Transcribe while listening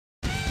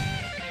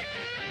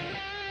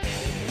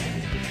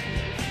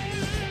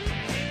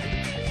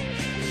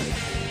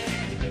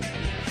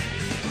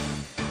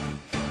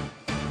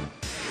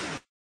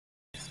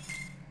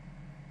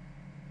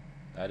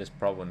That is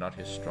probably not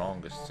his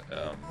strongest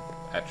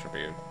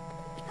attribute.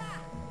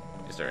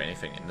 Is there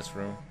anything in this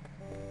room?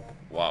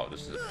 Wow,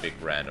 this is a big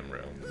random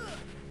room.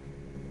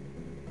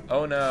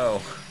 Oh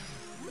no!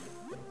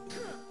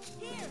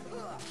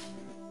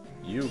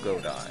 You go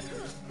die.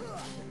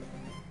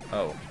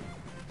 Oh.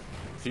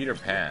 Peter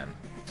Pan.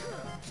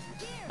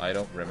 I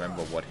don't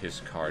remember what his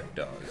card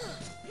does.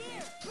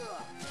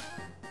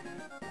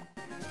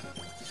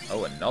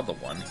 Oh, another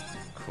one.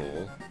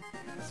 Cool.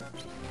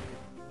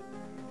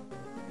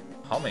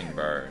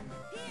 Hummingbird.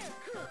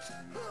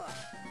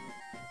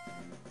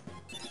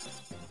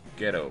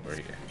 Get over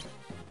here.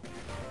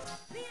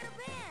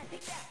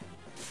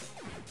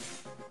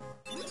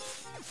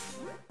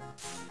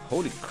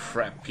 Holy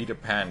crap, Peter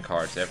Pan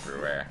cards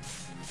everywhere.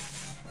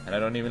 And I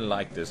don't even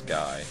like this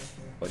guy,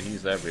 but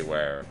he's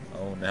everywhere.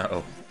 Oh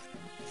no.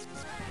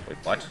 Wait,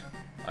 what?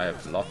 I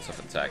have lots of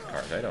attack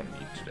cards. I don't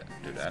need to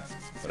do that.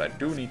 But I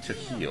do need to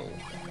heal.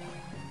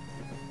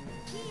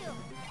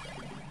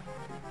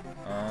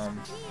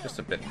 Just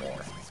a bit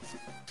more.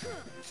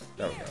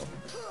 There we go.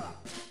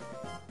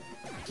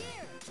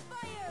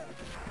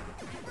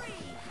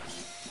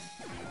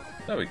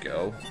 There we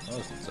go. That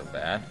wasn't so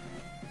bad.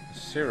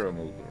 Zero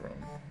movable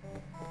room.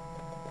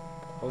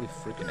 Holy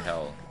freaking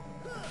hell.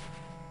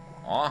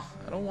 Aw,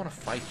 I don't want to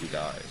fight you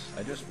guys.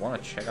 I just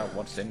want to check out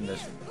what's in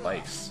this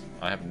place.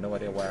 I have no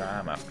idea where I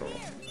am after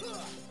all.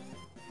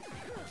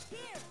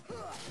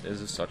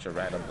 This is such a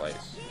random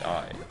place.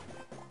 Die.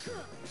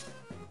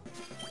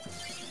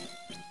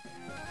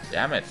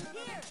 Damn it!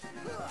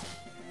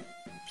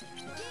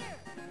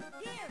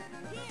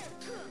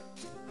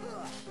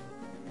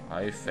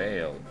 I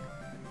failed.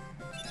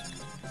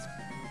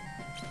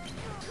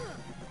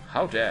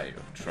 How dare you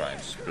try and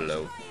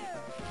explode?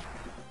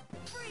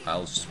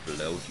 I'll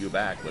explode you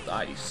back with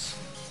ice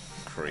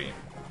cream.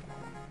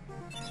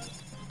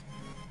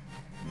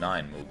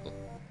 9 Moogle.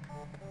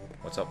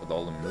 What's up with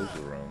all the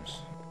Moogle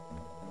rooms?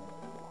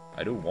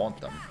 I do want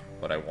them,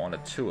 but I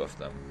wanted 2 of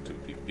them to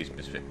be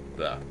specific.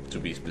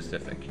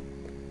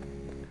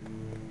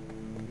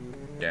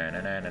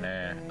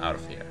 Out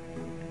of here.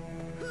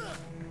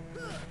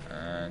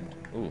 And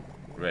ooh,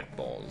 red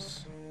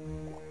balls.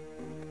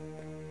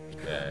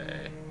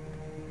 Okay.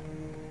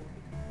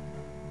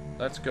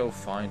 Let's go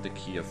find the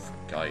key of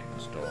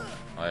guidance door.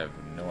 I have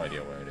no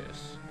idea where it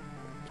is.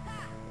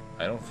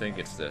 I don't think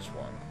it's this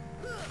one.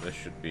 This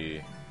should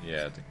be,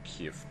 yeah, the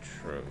key of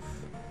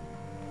truth.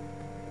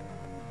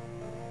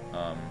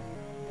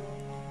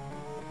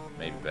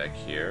 Maybe back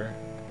here?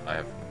 I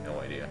have no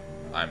idea.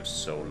 I'm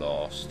so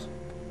lost.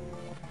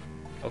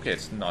 Okay,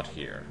 it's not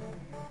here.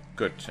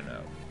 Good to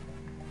know.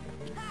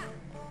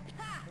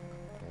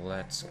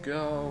 Let's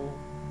go.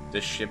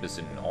 This ship is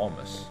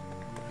enormous.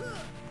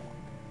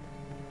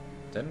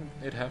 Then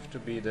it'd have to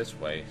be this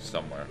way,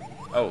 somewhere.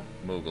 Oh,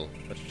 Moogle.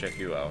 Let's check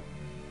you out.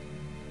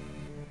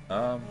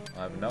 I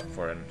have enough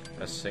for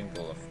a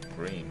single of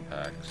green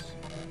packs.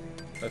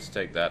 Let's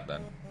take that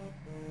then.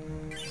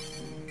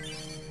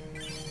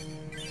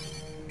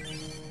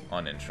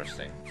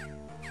 Uninteresting.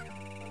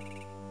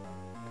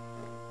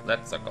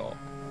 Let's go.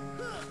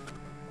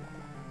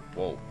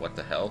 Whoa, what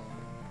the hell?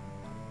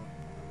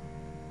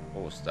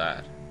 What was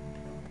that?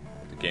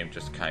 The game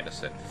just kinda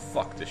said,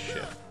 fuck this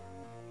shit.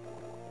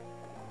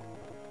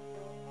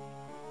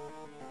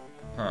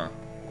 Huh.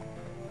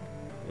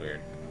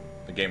 Weird.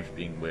 The game's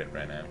being weird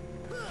right now.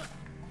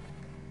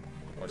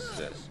 What's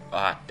this?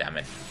 Ah, damn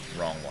it.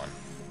 Wrong one.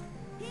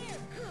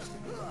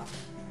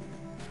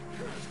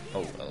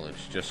 Oh, well,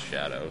 it's just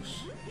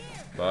shadows.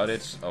 But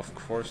it's, of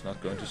course,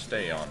 not going to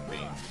stay on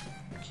being...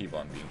 keep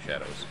on being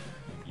shadows.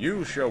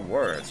 Use your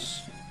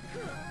words!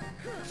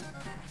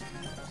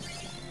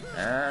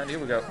 And here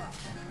we go.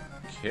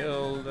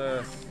 Kill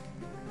the...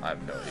 I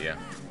have no idea.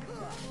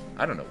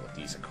 I don't know what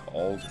these are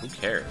called. Who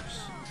cares?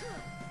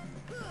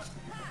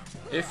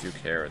 If you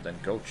care, then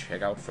go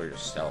check out for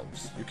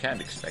yourselves. You can't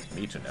expect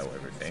me to know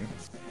everything.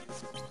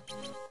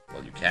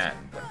 Well, you can,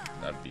 but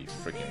that'd be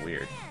freaking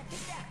weird.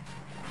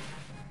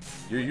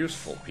 You're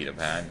useful, Peter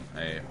Pan.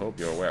 I hope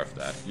you're aware of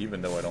that,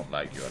 even though I don't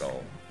like you at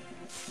all.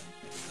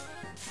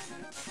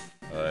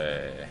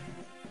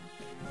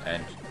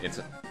 And it's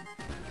a...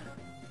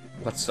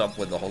 What's up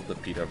with all the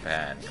Peter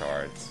Pan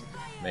cards?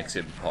 Makes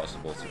it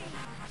impossible to...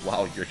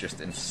 Wow, you're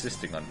just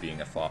insisting on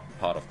being a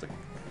part of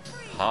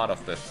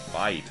the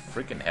fight.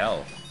 Freaking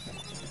hell.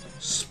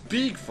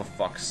 Speak, for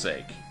fuck's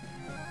sake.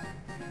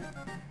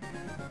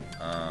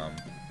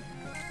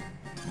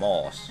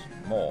 More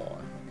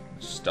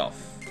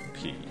stuff,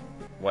 P.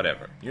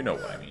 Whatever. You know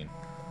what I mean.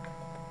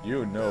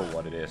 You know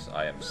what it is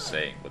I am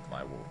saying with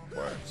my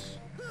words.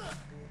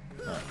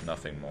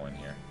 Nothing more in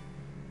here.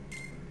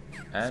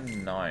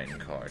 And 9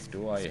 card.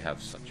 Do I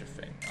have such a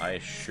thing? I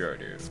sure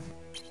do.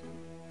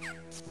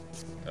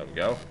 There we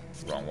go.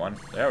 Wrong one.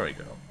 There we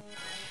go.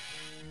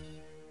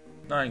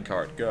 9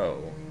 card,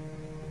 go.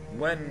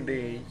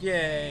 Wendy,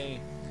 yay!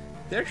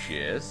 There she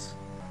is.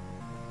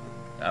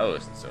 That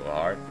wasn't so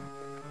hard.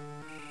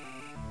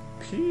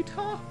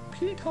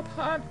 Peter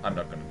Pan? I'm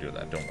not gonna do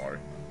that, don't worry.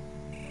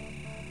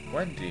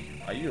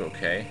 Wendy, are you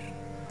okay?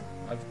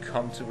 I've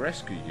come to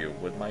rescue you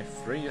with my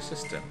free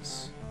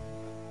assistance.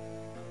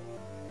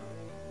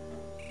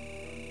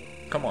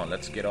 Come on,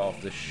 let's get off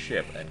this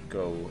ship and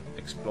go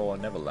explore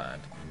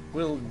Neverland.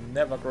 We'll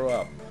never grow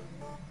up.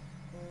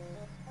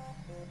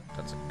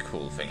 That's a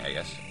cool thing, I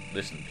guess.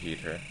 Listen,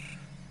 Peter.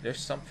 There's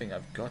something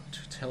I've got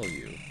to tell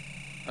you.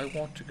 I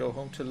want to go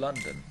home to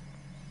London.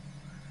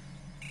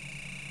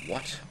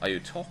 What are you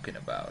talking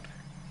about?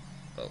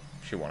 Well,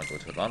 if you want to go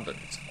to London,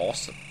 it's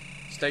awesome.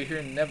 Stay here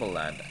in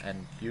Neverland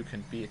and you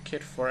can be a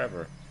kid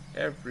forever.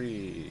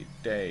 Every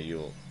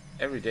day'll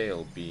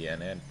be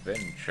an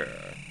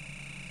adventure.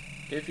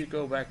 If you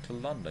go back to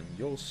London,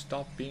 you'll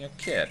stop being a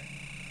kid.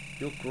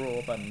 You'll grow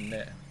up and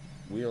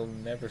we'll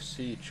never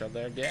see each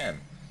other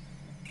again.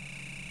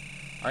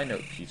 I know,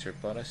 Peter,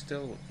 but I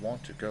still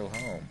want to go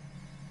home.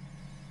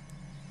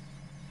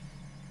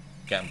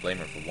 Can't blame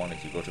her for wanting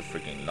to go to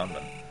freaking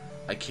London.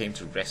 I came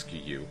to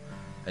rescue you,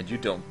 and you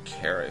don't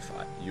care if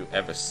you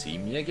ever see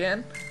me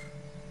again?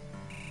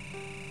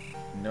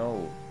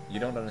 No, you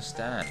don't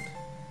understand.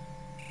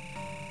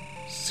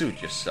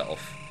 Suit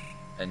yourself,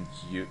 and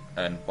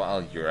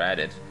while you're at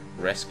it,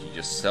 rescue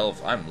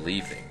yourself. I'm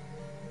leaving.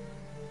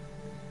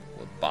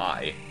 Well,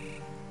 bye.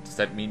 Does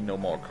that mean no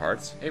more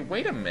cards? Hey,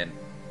 wait a minute.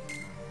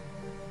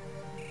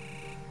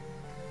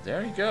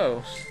 There he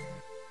goes.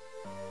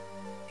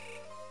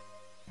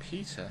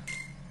 Peter.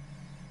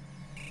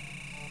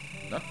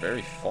 Not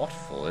very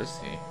thoughtful, is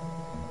he?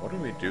 What do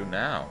we do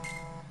now?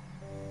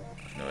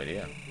 I have no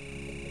idea.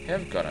 Hey,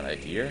 I've got an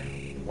idea.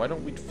 Why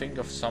don't we think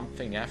of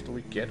something after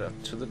we get up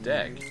to the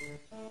deck?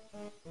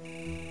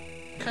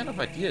 What kind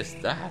of idea is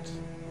that?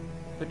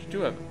 But you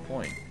do have a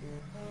point.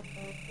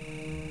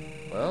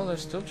 Well,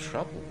 there's still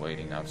trouble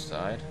waiting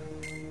outside.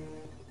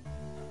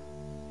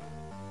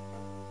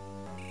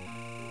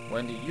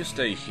 Wendy, you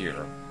stay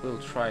here.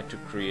 We'll try to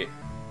create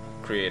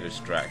a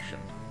distraction.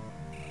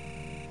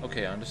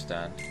 Okay, I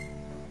understand.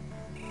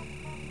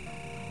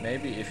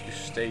 Maybe if you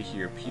stay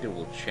here, Peter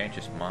will change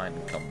his mind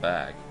and come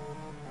back.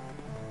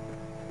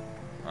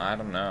 I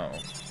don't know.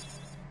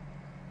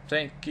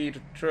 Take key to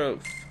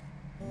truth.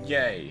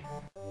 Yay.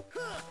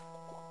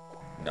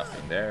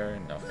 Nothing there,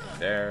 nothing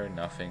there,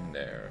 nothing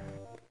there.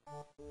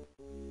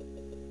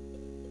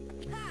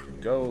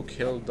 Go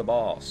kill the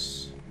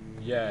boss.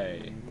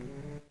 Yay.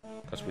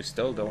 Because we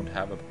still don't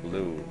have a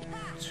blue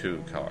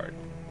 2 card.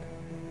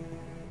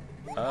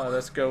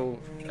 Let's go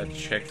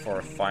check for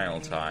a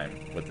final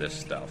time with this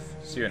stuff.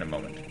 See you in a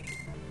moment.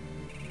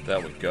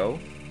 There we go.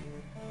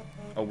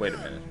 Oh, wait a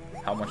minute.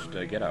 How much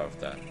did I get out of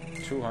that?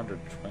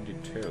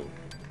 222.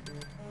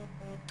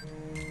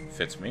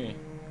 Fits me.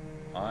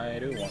 I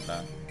do want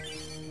that.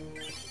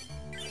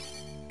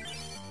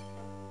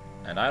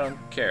 And I don't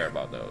care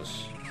about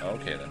those.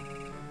 Okay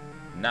then.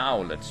 Now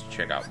let's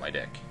check out my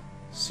deck.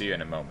 See you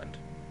in a moment.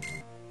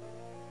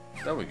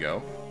 There we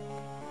go.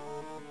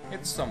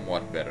 It's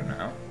somewhat better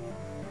now.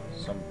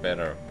 Some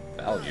better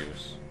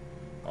values.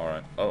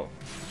 Alright. Oh.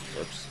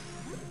 Whoops.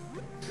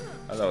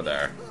 Hello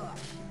there.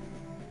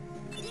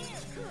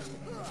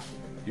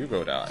 You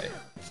go die.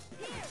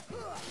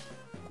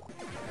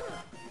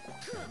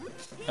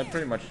 I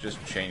pretty much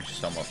just changed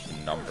some of the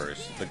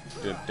numbers.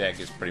 The deck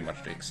is pretty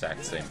much the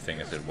exact same thing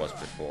as it was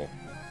before.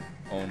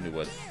 Only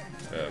with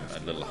a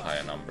little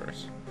higher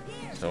numbers.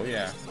 So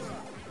yeah.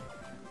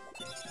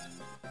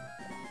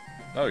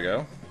 There we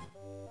go.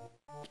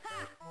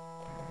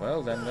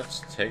 Well then,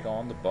 let's take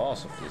on the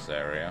boss of this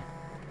area.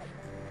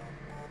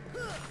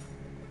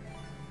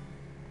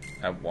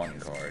 I have 1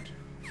 card.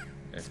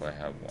 If I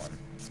have one.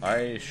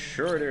 I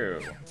sure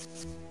do.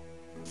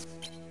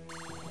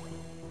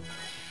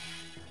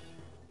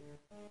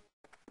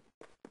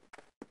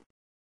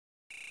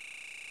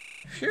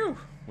 Phew!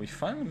 We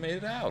finally made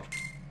it out.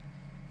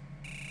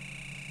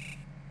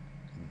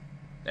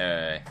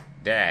 There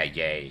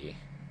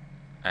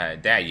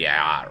you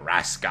are,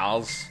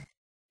 rascals.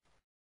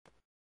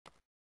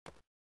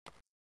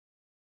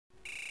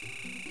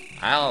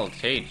 I'll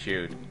teach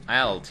you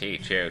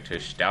to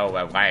stow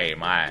away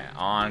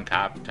on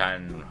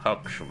Captain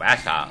Hook's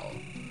vessel.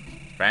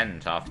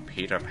 Friends of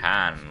Peter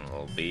Pan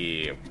will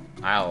be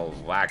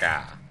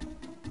Alwaga.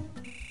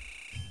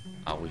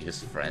 Are we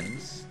his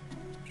friends?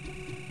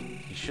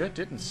 He sure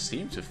didn't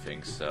seem to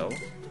think so.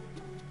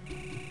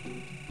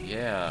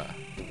 Yeah,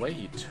 the way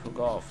he took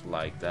off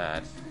like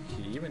that,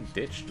 he even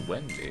ditched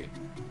Wendy.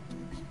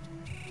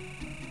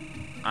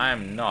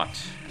 I'm not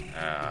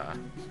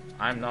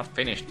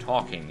finished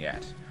talking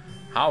yet.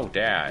 How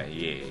dare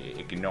ye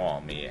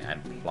ignore me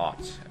and plot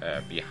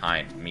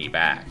behind me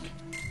back?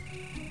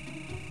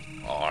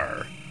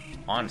 Or,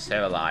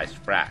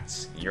 uncivilized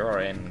brats,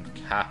 you're in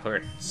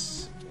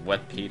cahoots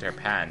with Peter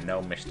Pan,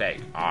 no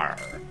mistake. Arr.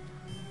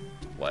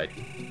 What?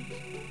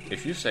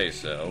 If you say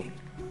so.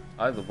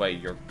 Either way,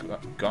 you're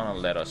gonna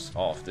let us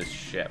off this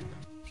ship.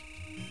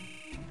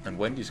 And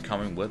Wendy's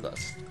coming with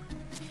us.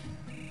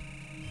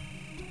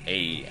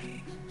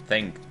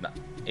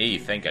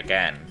 Think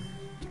again.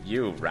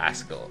 You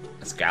rascal.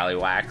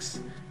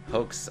 Scallywags.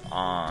 Hook's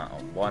on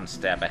 1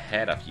 step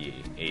ahead of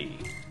ye.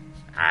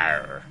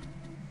 Arr.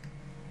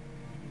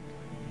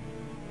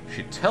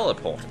 She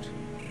teleported.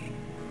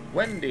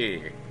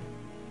 Wendy!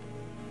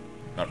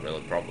 Not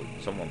really, probably.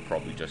 Someone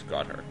probably just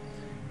got her.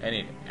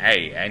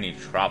 Any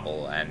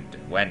trouble, and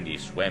Wendy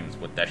swims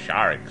with the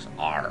sharks.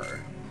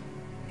 Arr.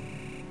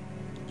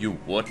 You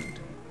wouldn't.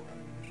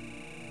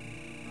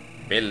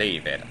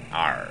 Believe it,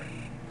 arr.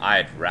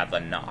 I'd rather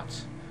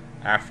not.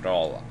 After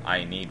all,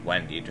 I need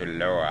Wendy to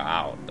lure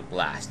out the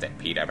blasted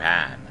Peter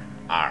Pan.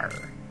 Arr.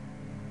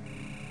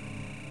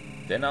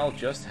 Then I'll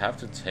just have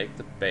to take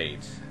the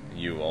bait,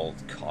 you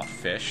old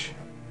codfish.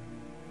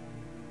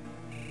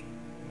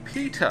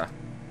 Peter!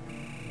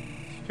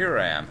 Here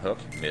I am, Hook.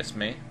 Miss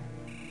me?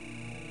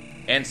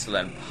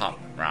 Insolent pup,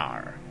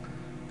 rar.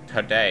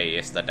 Today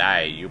is the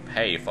day you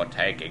pay for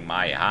taking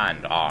my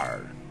hand,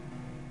 rar.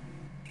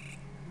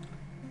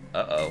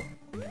 Uh-oh.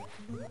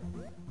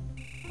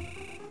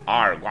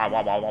 Arr, wah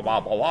wah wah wah wah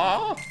wah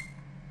wah.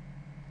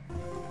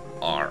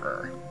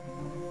 Arr.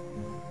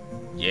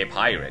 Ye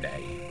pirate, eh?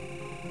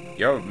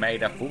 You've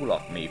made a fool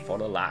of me for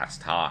the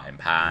last time,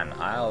 Pan.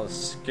 I'll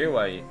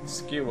skewer you,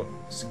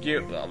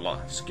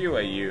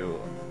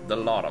 the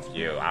lot of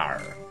you,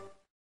 arr.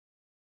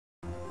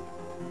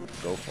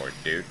 Go for it,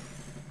 dude.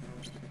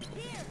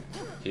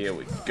 Here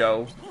we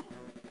go.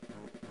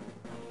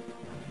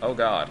 Oh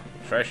god,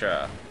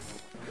 treasure.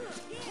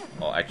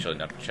 Oh, actually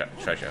not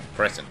treasure,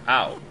 present.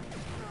 Ow!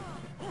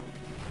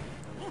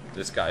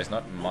 This guy's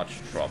not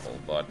much trouble,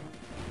 but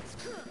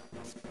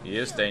he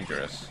is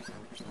dangerous.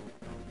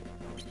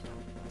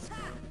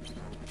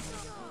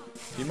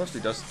 He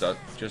mostly just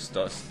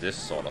does this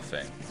sort of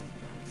thing.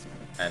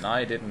 And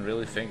I didn't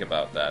really think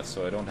about that,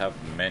 so I don't have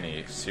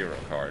many zero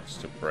cards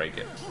to break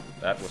it.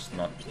 That was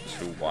not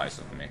too wise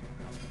of me.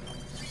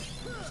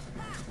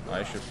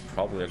 I should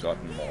probably have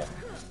gotten more.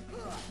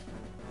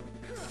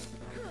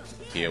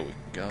 Here we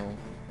go.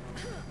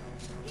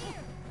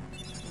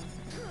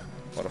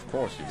 But of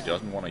course, if he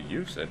doesn't want to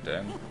use it,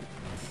 then...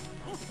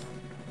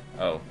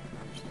 Oh.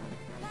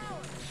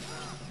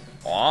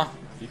 Aw!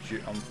 Get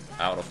you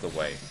out of the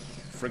way.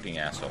 Freaking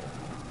asshole.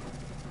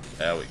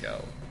 There we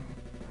go.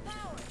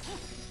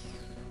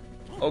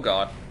 Oh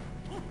god.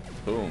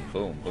 Boom,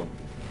 boom, boom.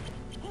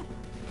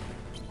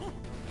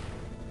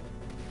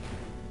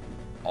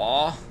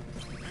 Aw!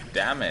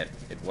 Damn it.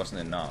 It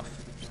wasn't enough.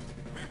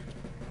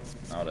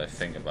 Now that I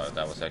think about it,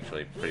 that was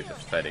actually a pretty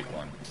pathetic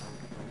one.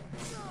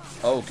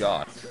 Oh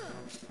god.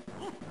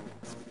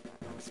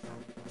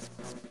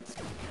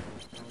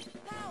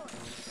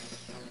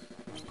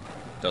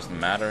 Doesn't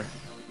matter.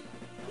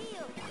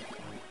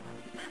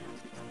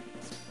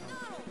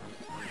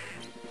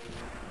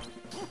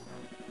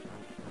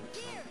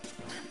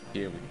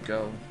 Here we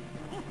go.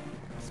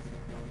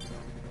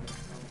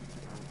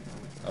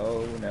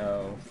 Oh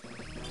no.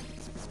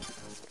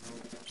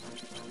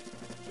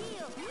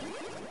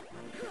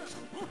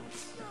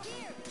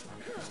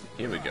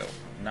 Here we go.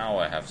 Now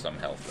I have some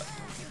health left.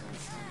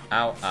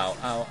 Ow, ow,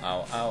 ow,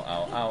 ow, ow,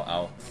 ow, ow,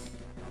 ow.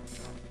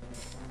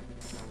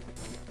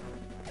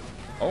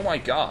 Oh my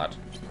god.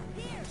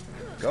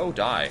 Go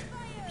die.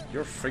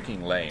 You're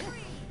freaking lame.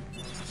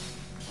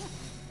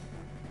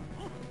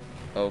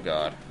 Oh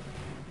god.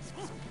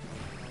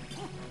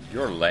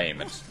 You're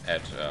lame at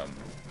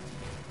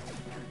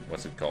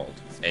what's it called?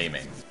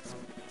 Aiming.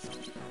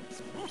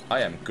 I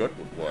am good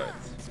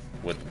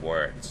with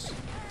words.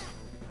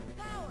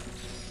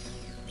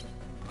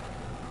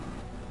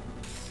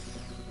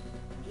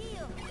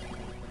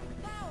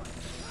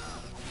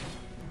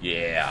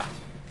 Yeah.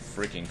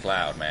 Freaking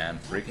Cloud, man.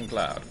 Freaking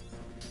Cloud.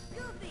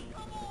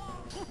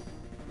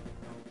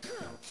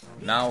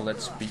 Now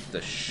let's beat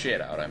the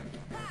shit out of him.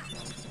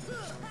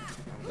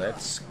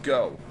 Let's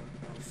go.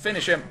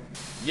 Finish him.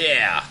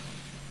 Yeah.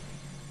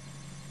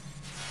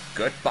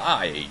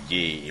 Goodbye,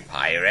 ye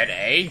pirate,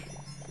 eh?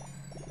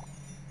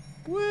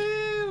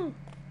 Woo!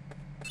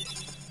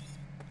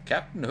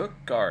 Captain Hook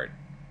guard.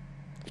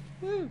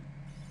 Woo!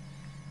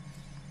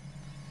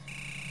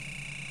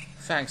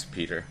 Thanks,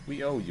 Peter.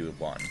 We owe you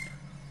one.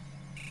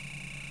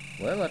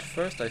 Well, at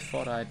first I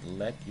thought I'd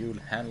let you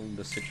handle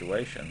the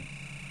situation,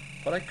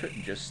 but I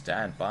couldn't just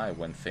stand by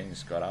when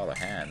things got out of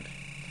hand.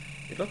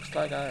 It looks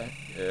like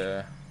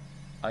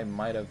I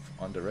might have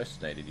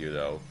underestimated you,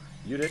 though.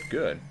 You did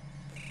good.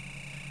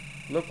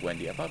 Look,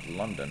 Wendy, about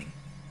London.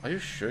 Are you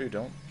sure you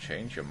don't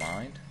change your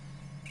mind?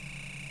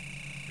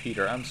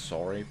 Peter, I'm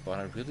sorry, but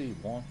I really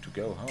want to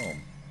go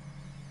home.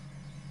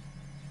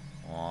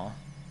 Aw.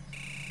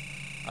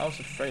 I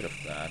was afraid of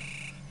that.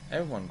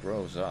 Everyone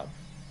grows up,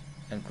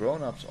 and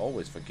grown-ups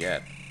always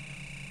forget.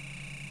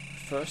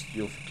 First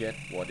you'll forget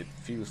what it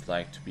feels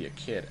like to be a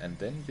kid, and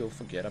then you'll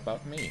forget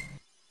about me.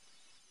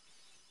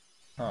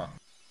 Huh.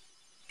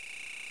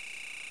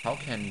 How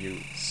can you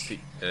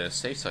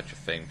say such a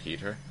thing,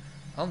 Peter?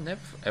 I'll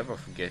never ever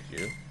forget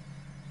you.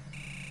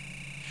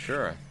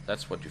 Sure,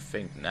 that's what you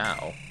think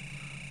now.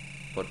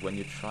 But when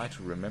you try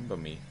to remember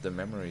me, the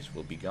memories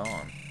will be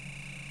gone.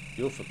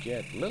 You'll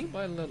forget, little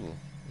by little,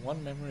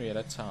 one memory at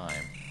a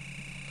time.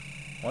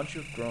 Once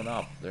you've grown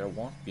up, there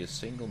won't be a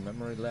single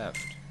memory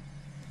left.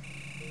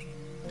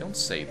 Don't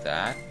say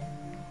that.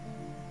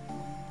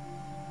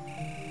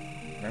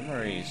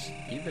 Memories,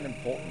 even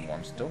important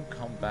ones, don't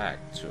come back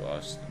to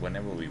us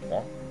whenever we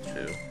want them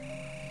to.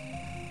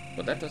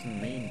 But that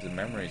doesn't mean the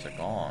memories are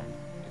gone.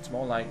 It's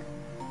more like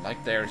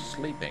they're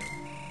sleeping.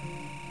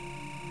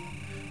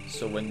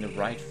 So when the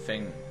right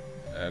thing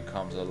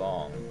comes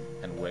along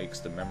and wakes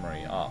the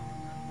memory up,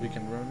 we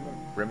can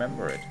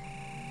remember it.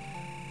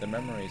 The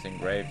memories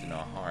engraved in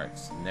our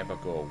hearts never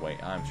go away,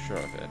 I'm sure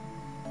of it.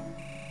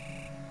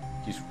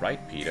 He's right,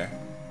 Peter.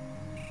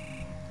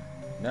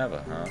 Never,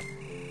 huh?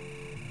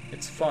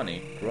 It's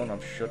funny,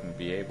 grown-ups shouldn't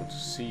be able to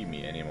see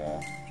me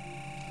anymore.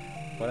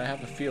 But I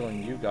have a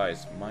feeling you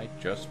guys might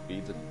just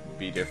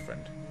be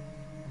different.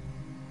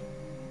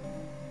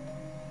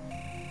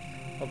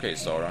 Okay,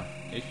 Sora,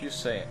 if you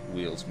say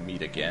we'll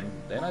meet again,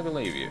 then I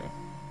believe you.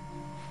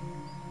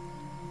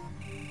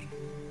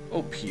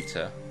 Oh,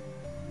 Peter.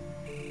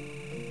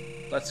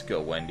 Let's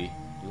go, Wendy.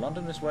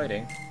 London is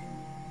waiting.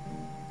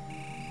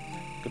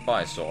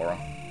 Goodbye, Sora.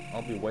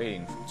 I'll be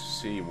waiting to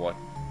see what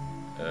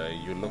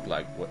you look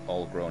like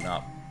all grown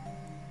up.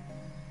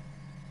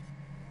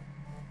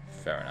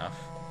 Fair enough.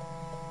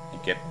 You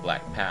get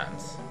black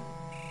pants.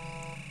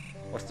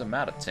 What's the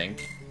matter,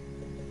 Tink?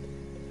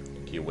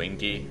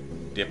 Winky,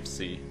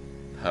 Dipsy,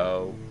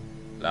 Poe,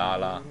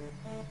 Lala,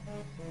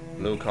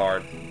 Blue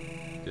Card.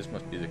 This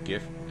must be a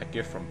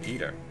gift from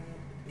Peter.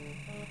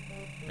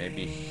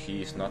 Maybe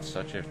he's not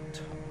such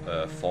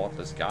a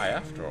thoughtless guy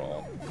after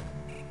all.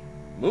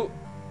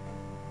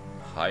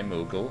 Hi,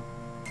 Moogle.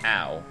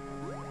 Ow.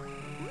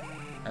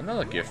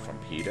 Another gift from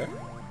Peter.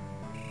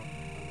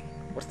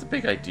 What's the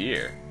big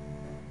idea?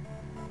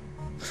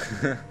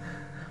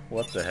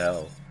 What the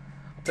hell?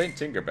 I'll take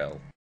Tinkerbell.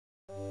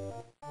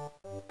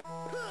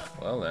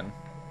 Well then.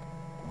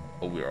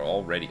 Oh, we are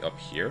already up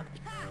here?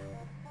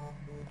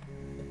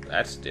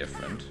 That's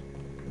different.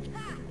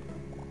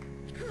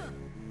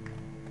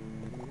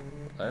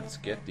 Let's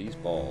get these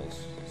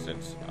balls,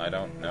 since I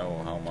don't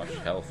know how much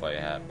health I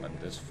had when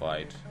this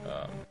fight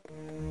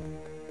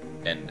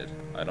ended.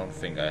 I don't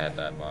think I had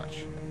that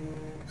much.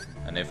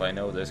 And if I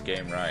know this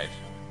game right,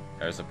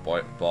 there's a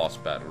boss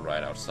battle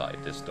right outside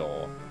this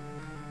door.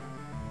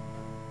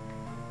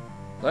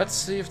 Let's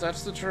see if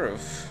that's the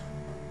truth.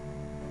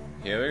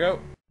 Here we go.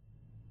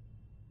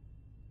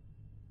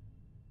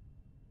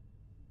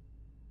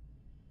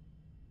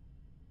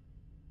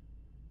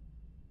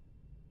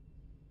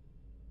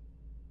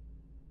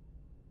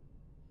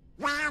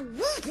 Where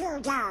did you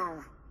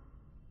go?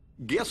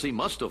 Guess he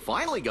must have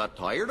finally got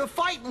tired of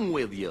fighting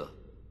with you.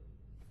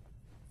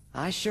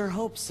 I sure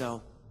hope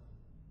so.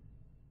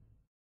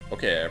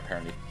 Okay, I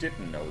apparently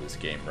didn't know this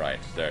game right.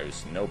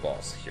 There's no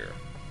boss here.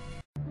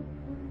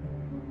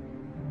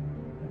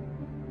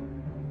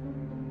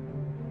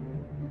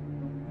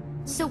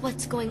 So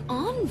what's going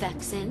on,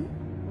 Vexen?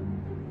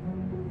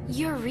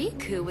 Your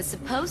Riku was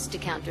supposed to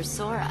counter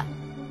Sora.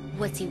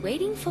 What's he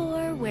waiting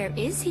for? Where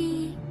is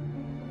he?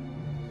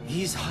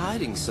 He's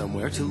hiding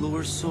somewhere to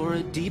lure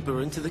Sora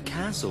deeper into the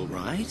castle,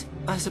 right?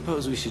 I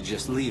suppose we should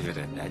just leave it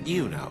at that,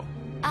 you know.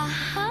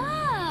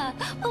 Aha!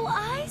 Oh,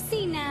 I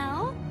see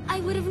now. I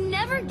would have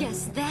never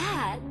guessed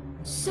that.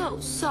 So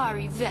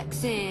sorry,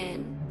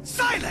 Vexen.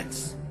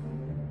 Silence!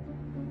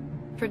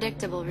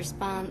 Predictable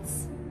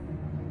response.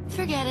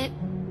 Forget it.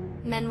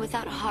 Men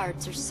without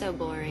hearts are so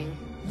boring.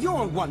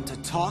 You're one to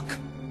talk.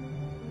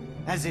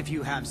 As if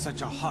you have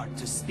such a heart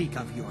to speak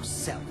of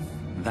yourself.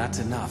 That's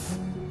enough.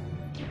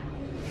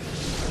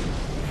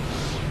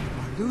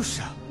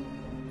 Marluxia.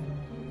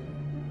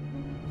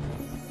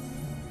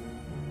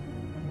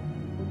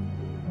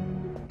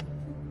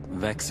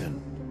 Vexen,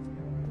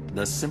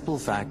 the simple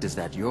fact is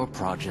that your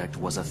project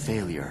was a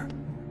failure.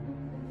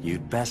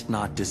 You'd best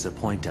not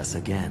disappoint us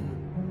again.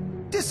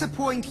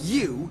 Disappoint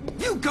you?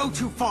 You go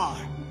too far!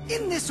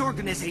 In this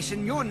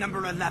organization, you're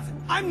number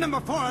 11. I'm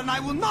number 4, and I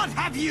will not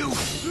have you!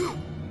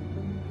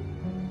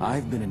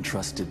 I've been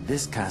entrusted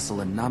this castle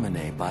in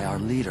Namine by our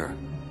leader.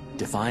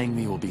 Defying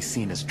me will be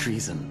seen as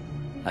treason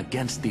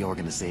against the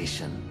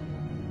organization.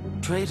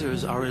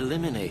 Traitors are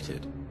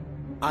eliminated.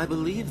 I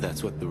believe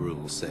that's what the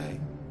rules say.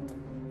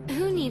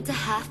 Who needs a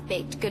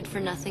half-baked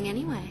good-for-nothing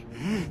anyway?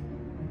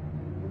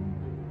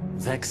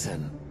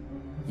 Vexen,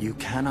 you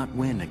cannot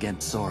win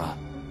against Sora.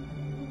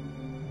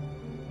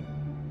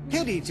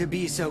 Pity to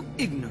be so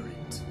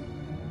ignorant.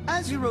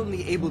 As you're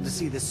only able to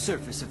see the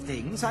surface of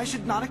things, I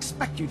should not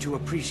expect you to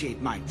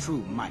appreciate my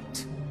true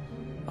might.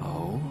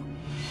 Oh?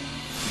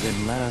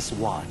 Then let us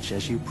watch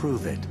as you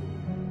prove it.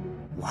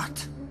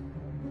 What?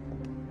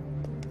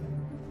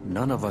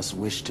 None of us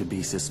wish to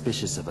be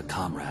suspicious of a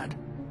comrade.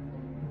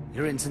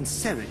 Your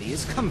insincerity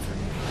is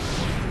comforting.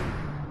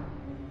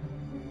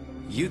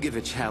 You give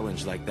a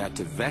challenge like that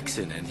to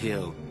Vexen and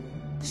he'll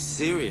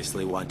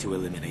seriously want to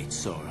eliminate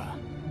Sora.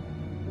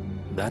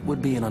 That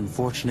would be an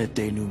unfortunate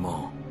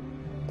denouement.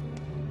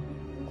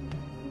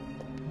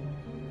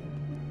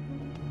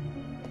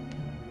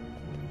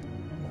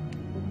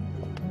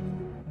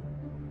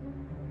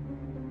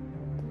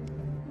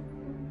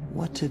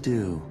 What to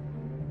do?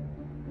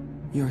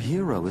 Your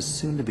hero is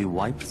soon to be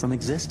wiped from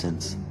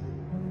existence.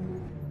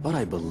 But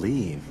I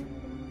believe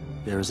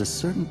there is a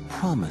certain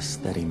promise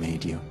that he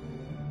made you.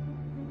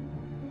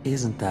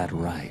 Isn't that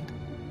right,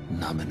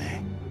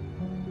 Naminé?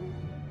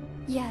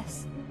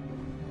 Yes.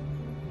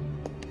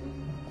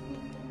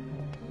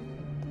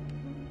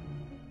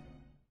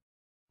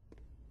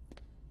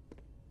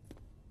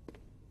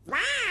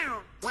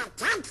 Wow, the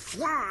 10th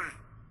floor.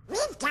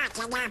 We've got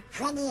it up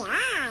pretty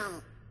high.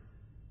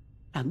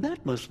 And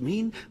that must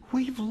mean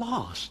we've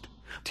lost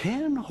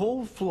 10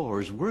 whole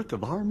floors worth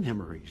of our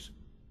memories.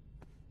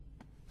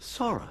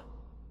 Sora,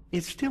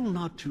 it's still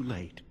not too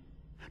late.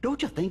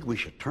 Don't you think we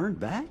should turn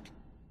back?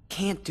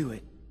 Can't do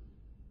it.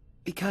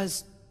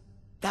 Because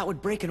that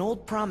would break an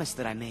old promise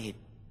that I made.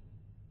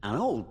 An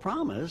old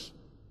promise?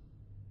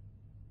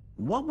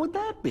 What would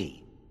that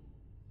be?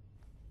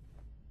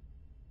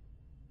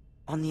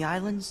 On the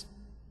islands,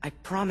 I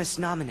promised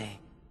Naminé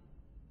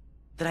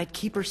that I'd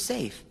keep her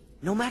safe,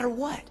 no matter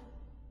what.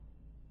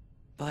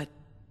 But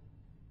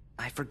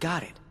I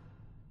forgot it.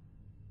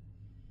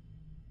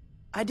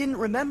 I didn't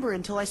remember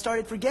until I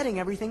started forgetting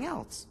everything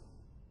else.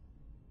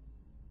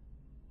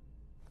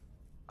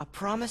 A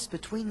promise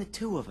between the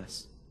two of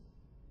us.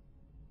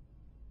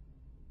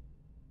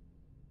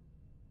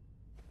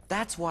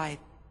 That's why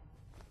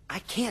I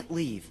can't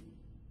leave.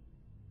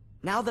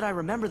 Now that I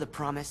remember the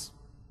promise,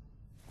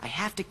 I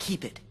have to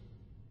keep it.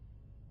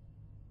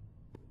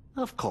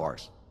 Of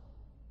course.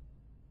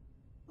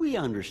 We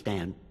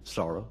understand,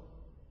 Sora.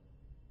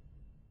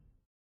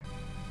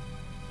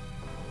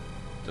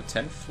 The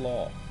 10th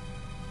floor.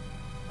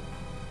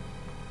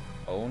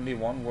 Only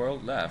one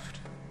world left.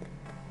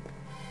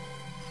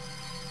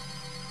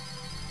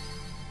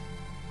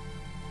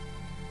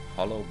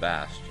 Hollow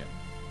Bastion.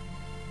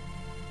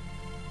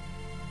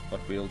 But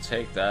we'll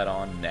take that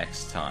on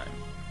next time.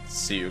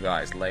 See you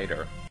guys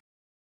later.